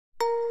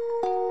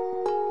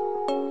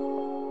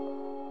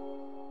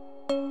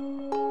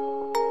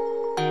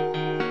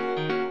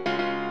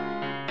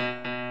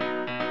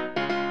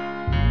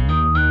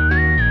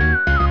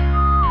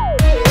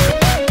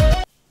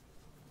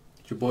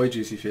boy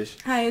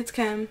JuicyFish. Hi, it's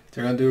Cam.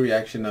 They're gonna do a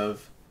reaction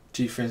of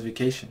Gfriend's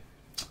Vacation.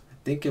 I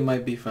think it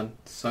might be from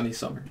Sunny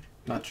Summer.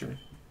 Not sure.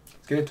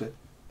 Let's get into it.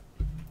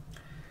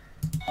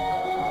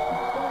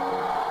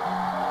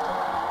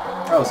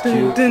 That was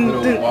cute.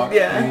 Little walk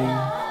thing.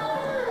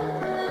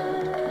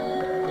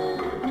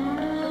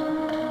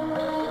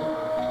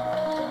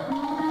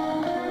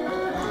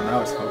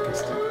 Now it's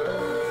focused.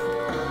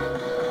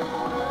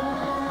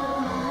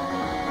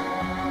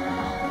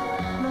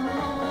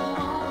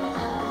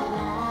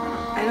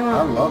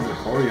 I love the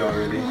choreo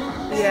already.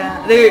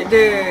 Yeah,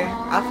 their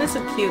outfits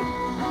are cute.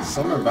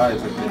 Summer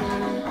vibes, I think.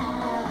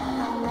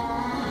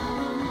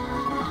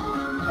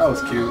 That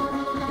was cute.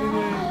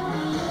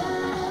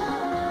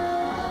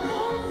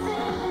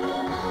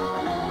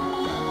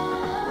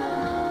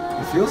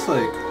 It feels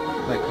like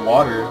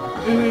water,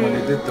 like when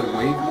they did the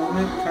wave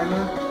movement, kind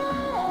of.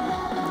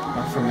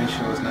 That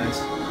formation was nice.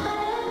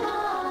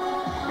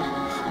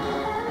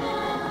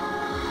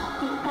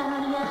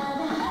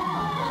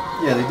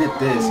 Yeah, they did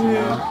this, you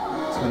know.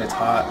 It's when it's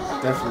hot.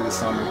 Definitely the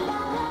summer.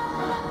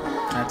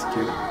 That's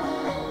cute.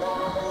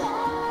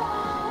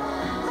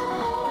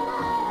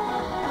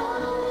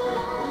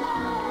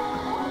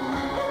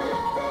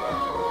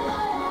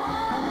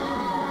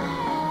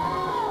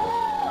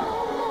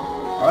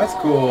 Oh, that's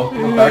cool.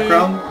 The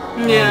background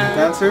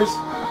dancers.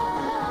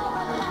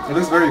 It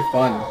looks very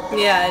fun.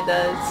 Yeah, it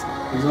does.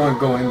 You just want to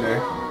go in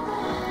there.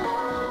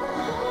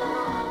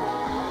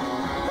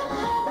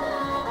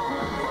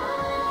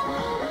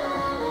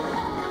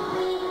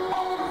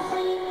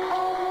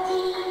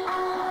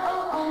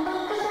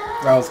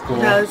 That was cool.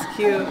 That was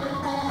cute.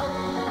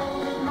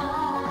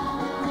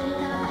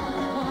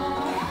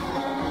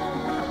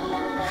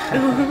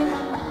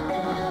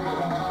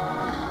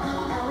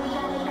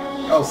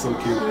 That was so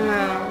cute.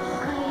 Yeah.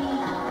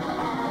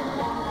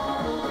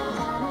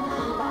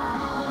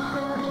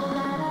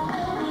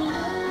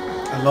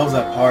 I love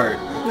that part.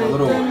 The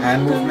little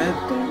hand movement.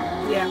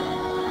 Yeah.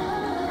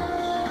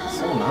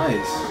 So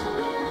nice.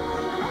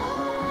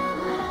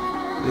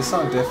 This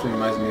song definitely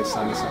reminds me of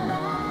Sunny Summer.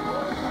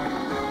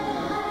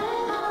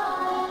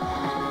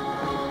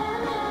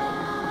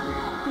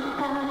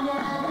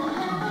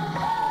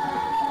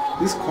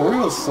 This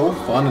choreo is so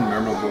fun and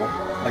memorable.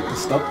 Like the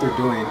stuff they're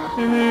doing.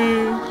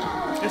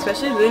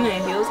 Especially doing it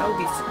in heels, I would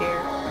be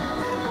scared.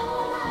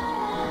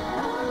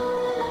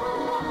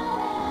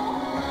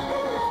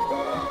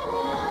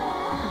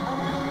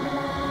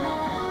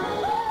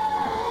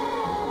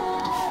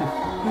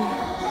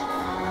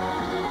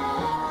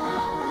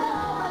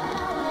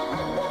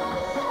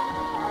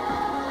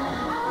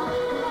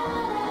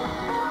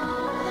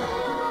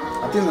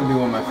 I think it's gonna be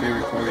one of my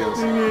favorite choreos.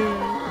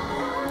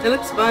 It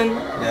looks fun.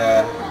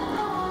 Yeah.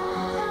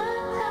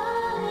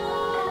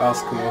 That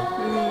was cool.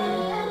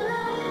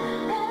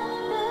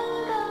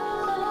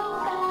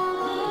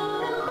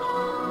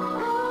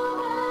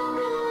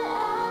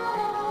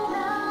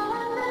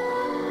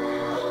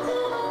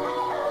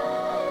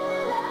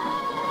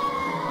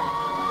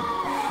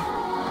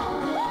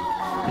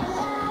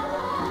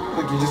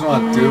 Look, you just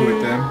want to do it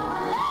with them.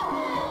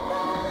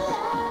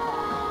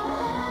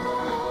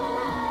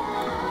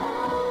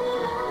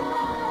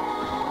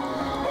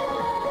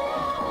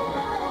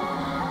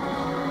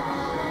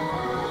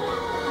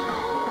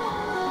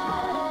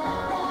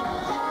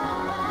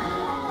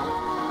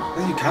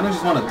 You kind of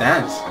just want to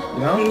dance,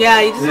 you know?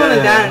 Yeah, you just want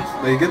to dance.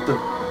 Like you get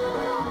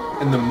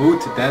in the mood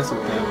to dance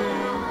with them.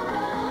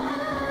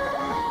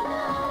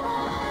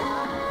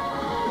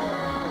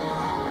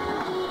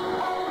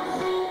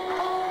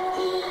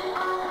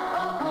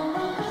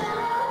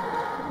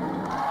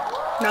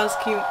 That was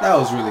cute. That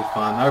was really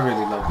fun. I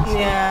really love this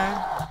one.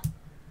 Yeah,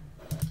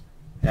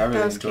 I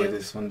really enjoyed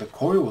this one. The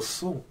choreo was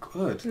so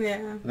good.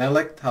 Yeah. And I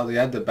liked how they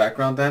had the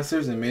background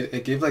dancers and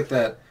it gave like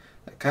that,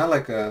 kind of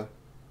like a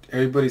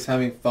everybody's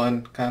having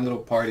fun kind of little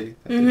party.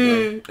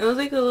 It was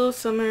like a little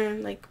summer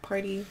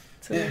party.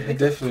 Yeah, it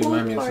definitely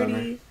reminded me of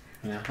summer.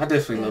 Yeah, I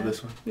definitely love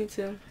this one. Me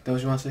too. That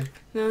what you want to say?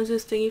 No,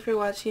 just thank you for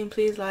watching.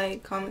 Please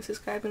like, comment,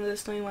 subscribe, and let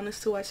us know you want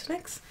us to watch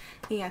next.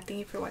 And yeah, thank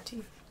you for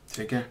watching.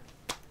 Take care.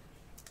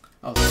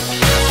 Oh.